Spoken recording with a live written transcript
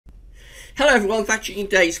Hello everyone, factoring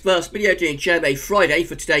today's first video, doing JMA Friday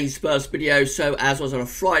for today's first video. So as was on a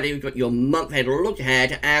Friday, we've got your month ahead look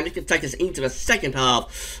ahead, and it's going to take us into the second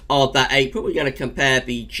half of that April. We're going to compare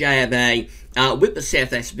the JMA with the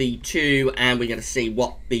CFS V2, and we're going to see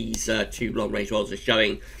what these two long range rolls are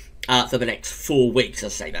showing for the next 4 weeks.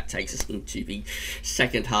 As I say, that takes us into the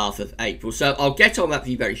second half of April. So I'll get on that for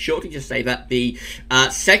you very shortly. Just say that the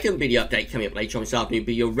second video update coming up later on this afternoon will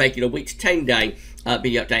be your regular week to 10 day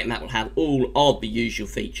video update, and that will have all of the usual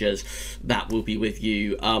features that will be with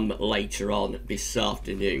you later on this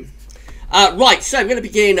afternoon. Right, so I'm going to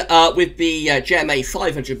begin with the JMA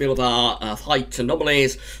 500 millibar height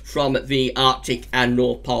anomalies from the Arctic and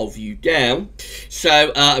North Pole view down.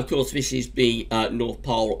 So, of course, this is the North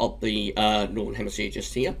Pole of the Northern Hemisphere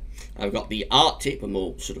just here. I've got the Arctic, a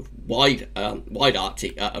more sort of wide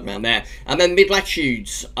Arctic around there, and then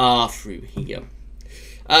mid-latitudes are through here.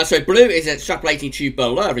 So blue is extrapolating to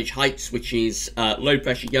below average heights, which is low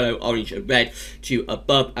pressure, yellow, orange and red, to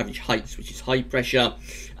above average heights, which is high pressure.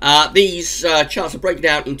 These charts are broken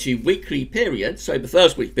down into weekly periods. So the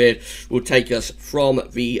first week period will take us from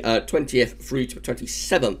the 20th through to the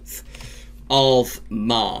 27th of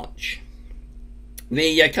March.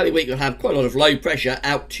 The coming week will have quite a lot of low pressure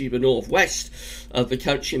out to the northwest of the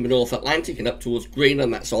country in the North Atlantic and up towards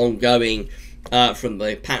Greenland. That's ongoing from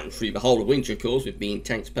the pattern through the whole of winter, of course, with the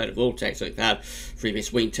intense polar vortex that we've had through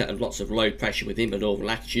this winter and lots of low pressure within the northern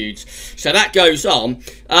latitudes. So that goes on.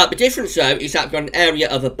 The difference, though, is that we've got an area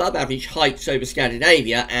of above average heights over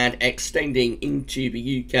Scandinavia and extending into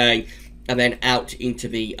the UK and then out into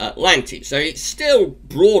the Atlantic. So it's still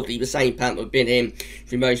broadly the same pattern we've been in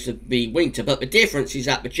through most of the winter, but the difference is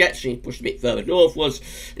that the jet stream pushed a bit further northwards.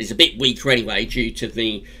 It's a bit weaker anyway due to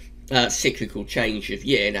the cyclical change of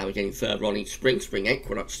year. Now we're getting further on in spring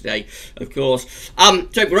equinox today, of course.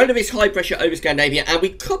 So we're under this high pressure over Scandinavia, and we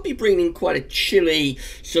could be bringing quite a chilly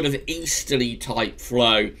sort of easterly type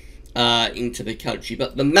flow into the country.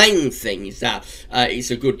 But the main thing is that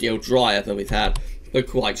it's a good deal drier than we've had for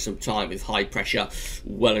quite some time, with high pressure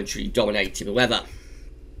well and truly dominating the weather.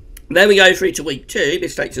 Then we go through to week 2.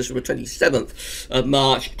 This takes us from the 27th of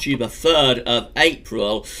March to the 3rd of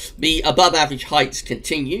April. The above average heights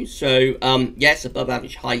continue. So, yes, above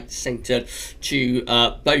average heights centred to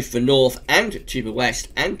both the north and to the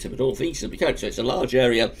west and to the northeast of the country. So it's a large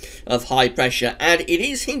area of high pressure, and it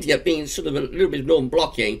is hinting at being sort of a little bit of northern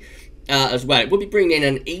blocking as well. It will be bringing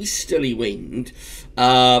in an easterly wind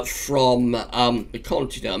from the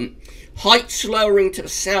continent. Heights lowering to the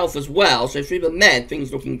south as well, so through the Med,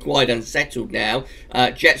 things looking quite unsettled now.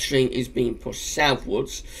 Jet stream is being pushed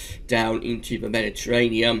southwards down into the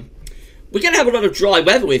Mediterranean. We're going to have a lot of dry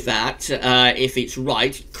weather with that, if it's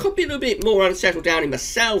right. It could be a little bit more unsettled down in the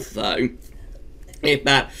south, though, if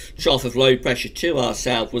that trough of low pressure to our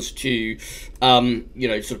south was to, you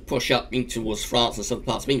know, sort of push up in towards France and some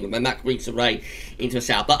parts of England, then that could bring some rain into the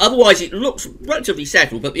south. But otherwise, it looks relatively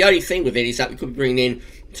settled. But the only thing with it is that we could be bringing in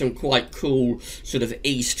some quite cool sort of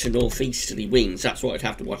east to northeasterly winds. That's what I'd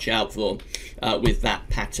have to watch out for with that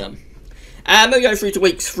pattern. And then we go through to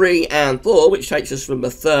weeks 3 and 4, which takes us from the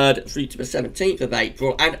 3rd through to the 17th of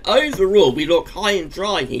April. And overall, we look high and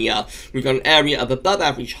dry here. We've got an area of above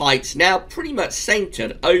average heights now pretty much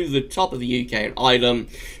centred over the top of the UK and Ireland.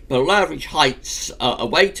 Below average heights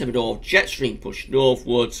away to the north, jet stream pushed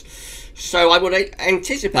northwards. So I would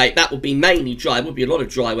anticipate that would be mainly dry. There would be a lot of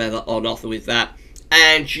dry weather on offer with that.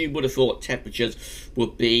 And you would have thought temperatures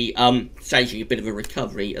would be staging a bit of a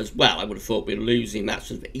recovery as well. I would have thought we're losing that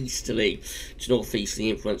sort of easterly to northeasterly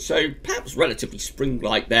influence. So perhaps relatively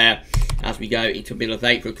spring-like there as we go into the middle of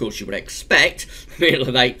April. Of course, you would expect the middle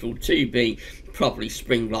of April to be properly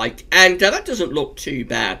spring-like. And that doesn't look too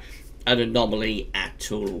bad an anomaly at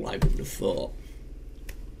all, I would have thought.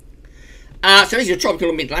 So this is a tropical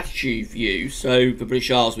and mid-latitude view. So the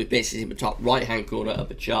British Isles with this is in the top right-hand corner of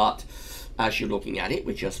the chart. As you're looking at it,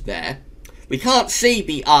 we're just there. We can't see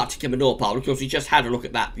the Arctic and the North Pole because we just had a look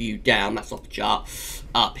at that view down. That's off the chart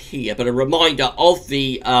up here. But a reminder of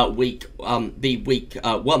the week 1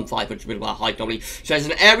 500 millibar height anomaly. So there's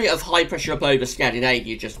an area of high pressure up over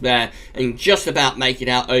Scandinavia just there, and just about make it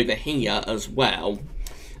out over here as well.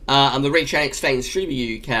 And the ridge extends through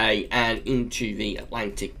the UK and into the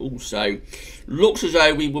Atlantic also. Looks as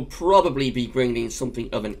though we will probably be bringing in something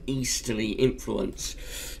of an easterly influence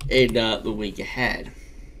in the week ahead.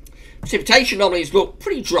 Precipitation anomalies look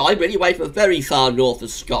pretty dry, really, away from the very far north of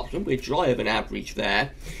Scotland. We're drier than average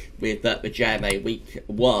there with the JMA week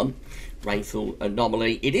 1 rainfall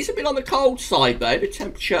anomaly. It is a bit on the cold side, though. The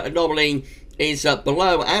temperature anomaly is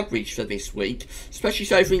below average for this week, especially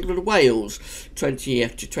so for England and Wales.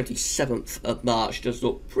 20th to 27th of March does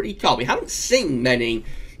look pretty cold. We haven't seen many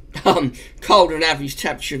colder than average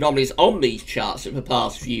temperature anomalies on these charts in the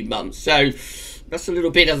past few months, so that's a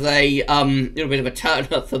little bit of a turn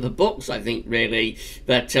up for the books, I think, really,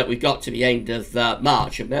 that we've got to the end of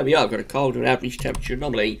March, and there we are, got a colder than average temperature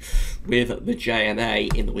anomaly with the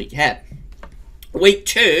JMA in the week ahead. Week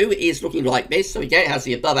 2 is looking like this, so again it has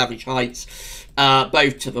the above average heights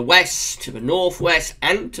both to the west, to the northwest,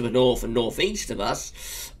 and to the north and northeast of us.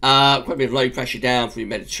 Quite a bit of low pressure down through the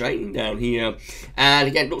Mediterranean down here, and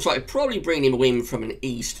again it looks like it's probably bringing a wind from an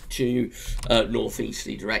east to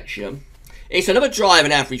northeasterly direction. It's another dry of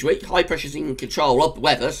an average week. High pressure's in control of the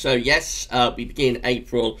weather, so yes, we begin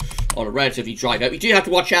April on a relatively dry note. We do have to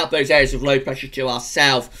watch out those areas of low pressure to our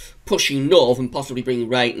south, pushing north and possibly bringing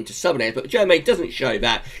rain into southern areas, but the JMA doesn't show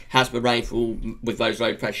that. Has the rainfall with those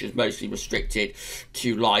low pressures mostly restricted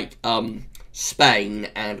to like Spain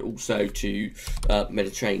and also to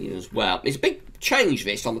Mediterranean as well. It's a big change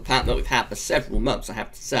this on the pattern that we've had for several months, I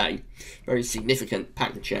have to say. Very significant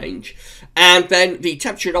pattern change. And then the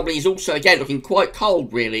temperature anomaly is also again looking quite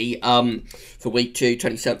cold really for week 2,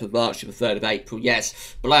 27th of March to the 3rd of April.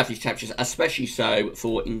 Yes, below average temperatures, especially so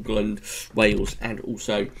for England, Wales and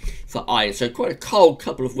also for Ireland. So quite a cold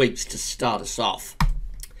couple of weeks to start us off.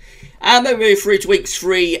 And then we move through to weeks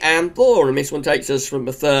 3 and 4, and this one takes us from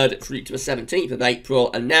the 3rd through to the 17th of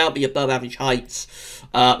April, and now the above average heights,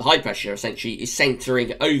 high pressure essentially, is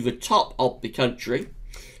centering over top of the country.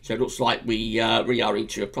 So it looks like we really are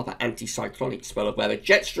into a proper anticyclonic spell of weather.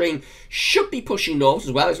 Jet stream should be pushing north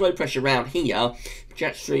as well. There's low pressure around here.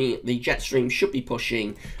 The jet stream should be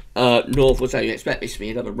pushing northwards. So you expect this to be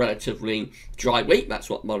another relatively dry week. That's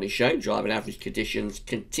what Molly's shown. Dry and average conditions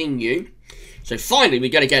continue. So finally,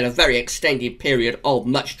 we're going to get a very extended period of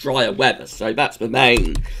much drier weather. So that's the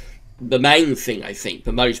main thing, I think,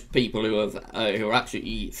 for most people who are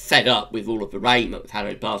absolutely fed up with all of the rain that we've had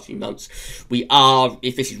over the past few months. We are,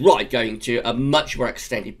 if this is right, going to a much more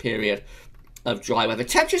extended period of dry weather.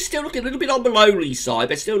 Temperatures still looking a little bit on the lowly side.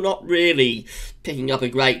 They're still not really picking up a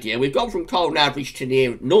great deal. We've gone from cold and average to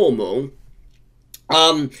near normal.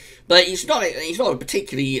 But it's not a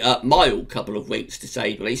particularly mild couple of weeks, to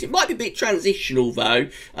say the least. It might be a bit transitional, though.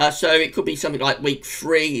 So it could be something like week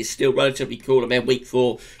 3 is still relatively cool, and then week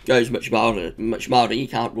 4 goes much milder. You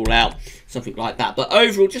can't rule out something like that. But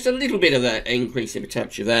overall, just a little bit of an increase in the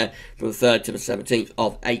temperature there from the 3rd to the 17th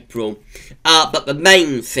of April. But the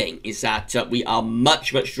main thing is that we are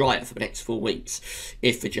much, much drier for the next 4 weeks,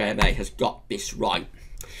 if the JMA has got this right.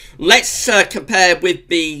 Let's compare with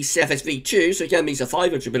the CFS V2. So again, these are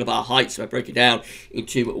 500 millibar heights. So I broke it down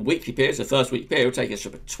into weekly periods. The first week period will take us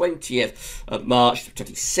from the 20th of March to the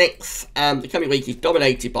 26th. And the coming week is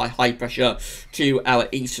dominated by high pressure to our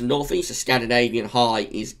east and northeast. The Scandinavian high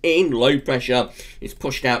is in. Low pressure is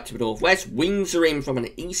pushed out to the northwest. Winds are in from an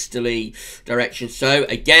easterly direction. So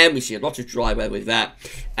again, we see a lot of dry weather with that,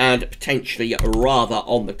 and potentially rather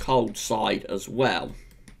on the cold side as well.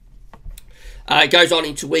 It goes on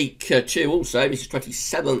into week 2 also. This is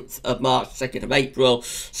 27th of March, 2nd of April.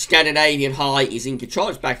 Scandinavian high is in control.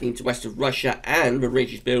 It's back into west of Russia, and the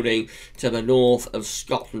ridge is building to the north of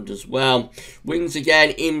Scotland as well. Winds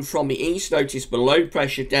again in from the east. Notice below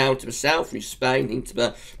pressure down to the south through Spain into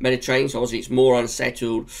the Mediterranean. So obviously it's more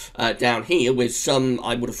unsettled down here, with some,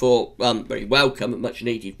 I would have thought, very welcome and much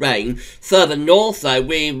needed rain. Further north though,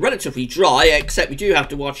 we're relatively dry, except we do have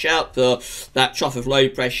to watch out for that trough of low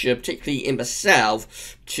pressure, particularly in the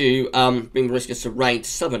south, to bring the risk of some rain to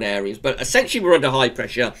southern areas. But essentially we're under high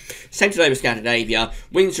pressure, centred over Scandinavia.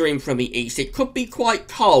 Winds are in from the east. It could be quite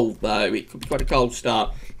cold though. It could be quite a cold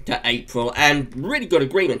start to April, and really good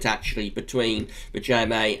agreement actually between the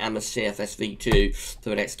JMA and the CFS V2 for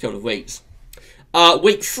the next couple of weeks.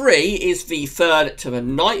 Week 3 is the 3rd to the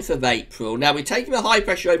 9th of April. Now we're taking the high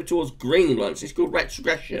pressure over towards Greenland. So it's called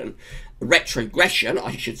retrogression,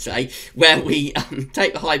 I should say, where we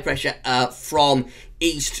take the high pressure from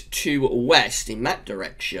east to west in that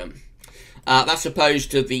direction. That's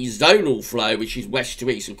opposed to the zonal flow, which is west to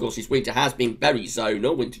east. Of course, this winter has been very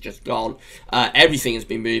zonal. Winter just gone. Everything has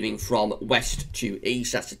been moving from west to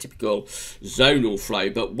east. That's a typical zonal flow.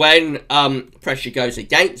 But when pressure goes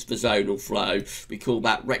against the zonal flow, we call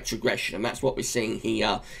that retrogression. And that's what we're seeing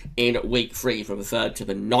here in week 3 from the 3rd to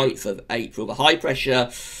the 9th of April. The high pressure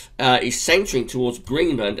is centering towards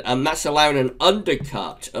Greenland, and that's allowing an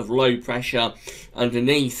undercut of low pressure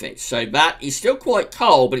underneath it. So that is still quite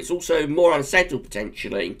cold, but it's also more unsettled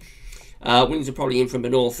potentially. Winds are probably in from the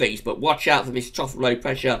northeast, but watch out for this trough of low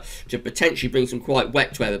pressure to potentially bring some quite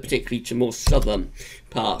wet weather, particularly to more southern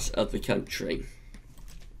parts of the country.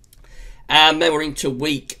 And then we're into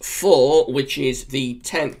week 4, which is the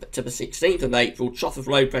 10th to the 16th of April. Trough of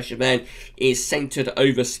low pressure then is centred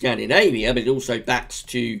over Scandinavia, but it also backs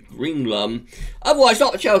to Greenland. Otherwise,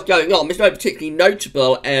 not much else going on. There's no particularly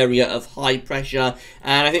notable area of high pressure,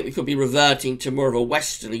 and I think we could be reverting to more of a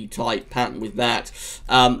westerly type pattern with that.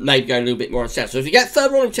 Maybe going a little bit more unsettled. So if you get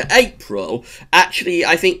further on into April, actually,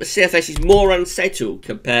 I think the CFS is more unsettled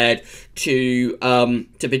compared to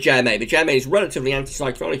the JMA. The JMA is relatively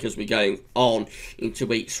anticyclonic as we're going on into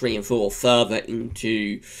weeks 3 and 4, further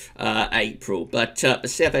into April. But the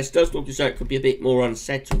CFS does look as though it could be a bit more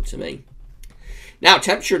unsettled to me. Now,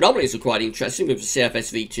 temperature anomalies are quite interesting with the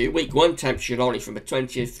CFS V2. Week 1 temperature anomaly from the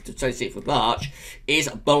 20th to 26th of March is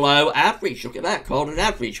below average. Look at that, called an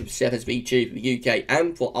average with the CFS V2 for the UK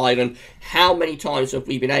and for Ireland. How many times have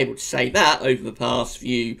we been able to say that over the past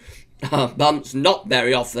few months? Not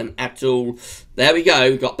very often at all. There we go.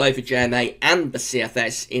 We've got both the JMA and the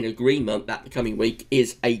CFS in agreement that the coming week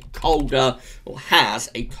is a colder, or has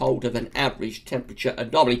a colder than average temperature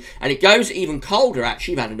anomaly. And it goes even colder,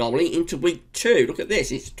 actually, that anomaly into week 2. Look at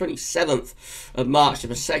this. It's 27th of March to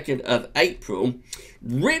the 2nd of April.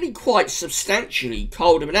 Really quite substantially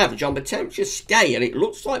colder than average. On the temperature scale, it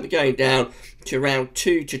looks like we're going down to around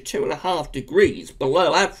 2 to 2.5 degrees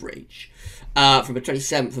below average. From the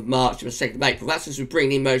 27th of March to the 2nd of April. That's as we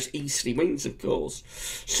bring in most easterly winds, of course.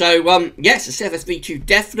 So, yes, the CFS V2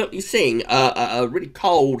 definitely seeing a really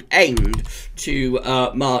cold end to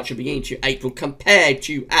March and beginning to April compared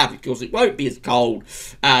to average. Of course, it won't be as cold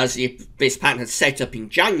as if this pattern had set up in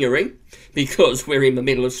January, because we're in the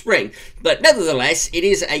middle of spring. But nevertheless, it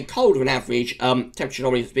is a colder than average temperature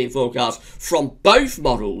anomaly that's being forecast from both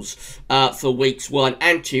models for weeks 1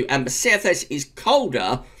 and 2. And the CFS is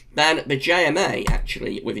colder than the JMA,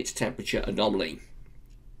 actually, with its temperature anomaly.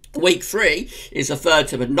 Week 3 is the 3rd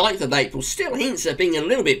to the 9th of April. Still hints at being a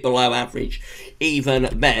little bit below average even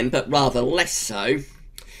then, but rather less so.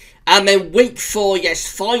 And then week 4,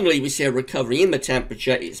 yes, finally we see a recovery in the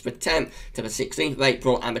temperature. It's the 10th to the 16th of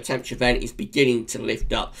April, and the temperature then is beginning to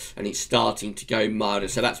lift up, and it's starting to go milder.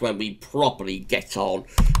 So that's when we properly get on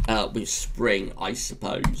with spring, I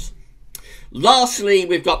suppose. Lastly,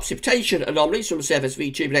 we've got precipitation anomalies from the CFS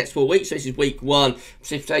V2 for the next 4 weeks. So this is week 1.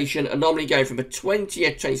 Precipitation anomaly going from the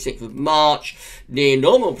 20th to 26th of March. Near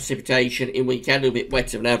normal precipitation in weekend, a little bit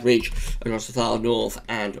wetter than average across the far north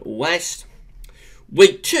and west.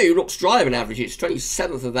 Week 2 looks drier than average. It's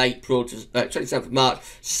 27th of April to 27th of March,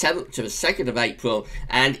 7th to the 2nd of April,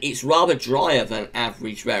 and it's rather drier than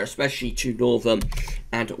average there, especially to northern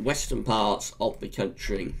and western parts of the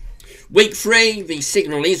country. Week 3, the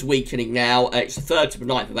signal is weakening now. It's the 3rd to the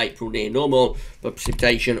 9th of April, near normal for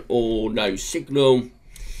precipitation or no signal.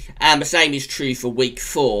 And the same is true for week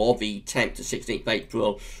 4, the 10th to 16th of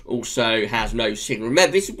April, also has no signal.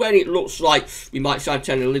 Remember, this is when it looks like we might start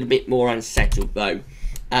turning a little bit more unsettled, though,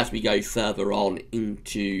 as we go further on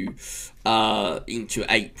into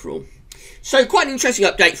April. So, quite an interesting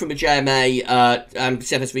update from the JMA and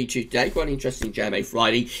CFS V2 today. Quite an interesting JMA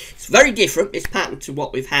Friday. It's very different, this pattern, to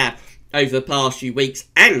what we've had over the past few weeks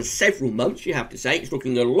and several months, you have to say. It's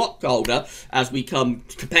looking a lot colder as we come,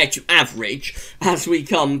 compared to average, as we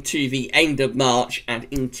come to the end of March and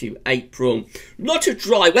into April. Lot of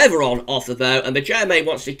dry weather on offer, though, and the JMA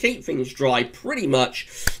wants to keep things dry pretty much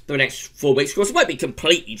for the next 4 weeks. Of course, it won't be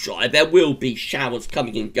completely dry. There will be showers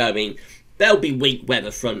coming and going. There'll be weak weather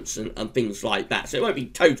fronts and things like that. So it won't be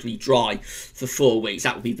totally dry for 4 weeks.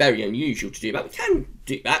 That would be very unusual to do. But we can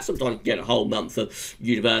do that. Sometimes you get a whole month of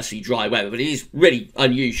universally dry weather. But it is really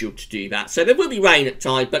unusual to do that. So there will be rain at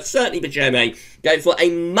times. But certainly the JMA going for a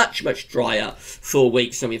much, much drier 4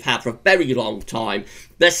 weeks than we've had for a very long time.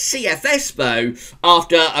 The CFS, though,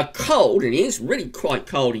 after a cold, and it is really quite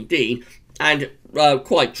cold indeed, and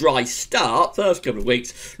quite dry start, first couple of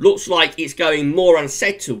weeks, looks like it's going more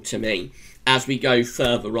unsettled to me as we go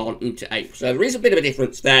further on into April. So there is a bit of a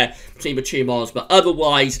difference there between the 2 models, but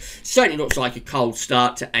otherwise, certainly looks like a cold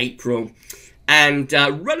start to April and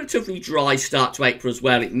relatively dry start to April as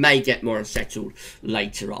well. It may get more unsettled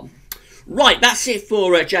later on. Right, that's it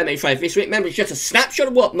for JMA Friday this week. Remember, it's just a snapshot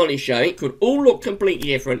of what money's showing. It could all look completely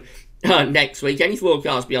different next week. Any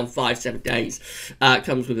forecast beyond 5-7 days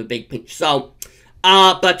comes with a big pinch of salt.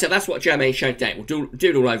 But that's what JMA showed today. We'll do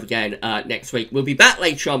it all over again next week. We'll be back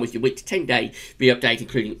later on with your week to 10-day video update,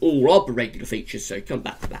 including all of the regular features, so come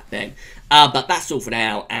back to that then. But that's all for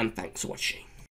now, and thanks for watching.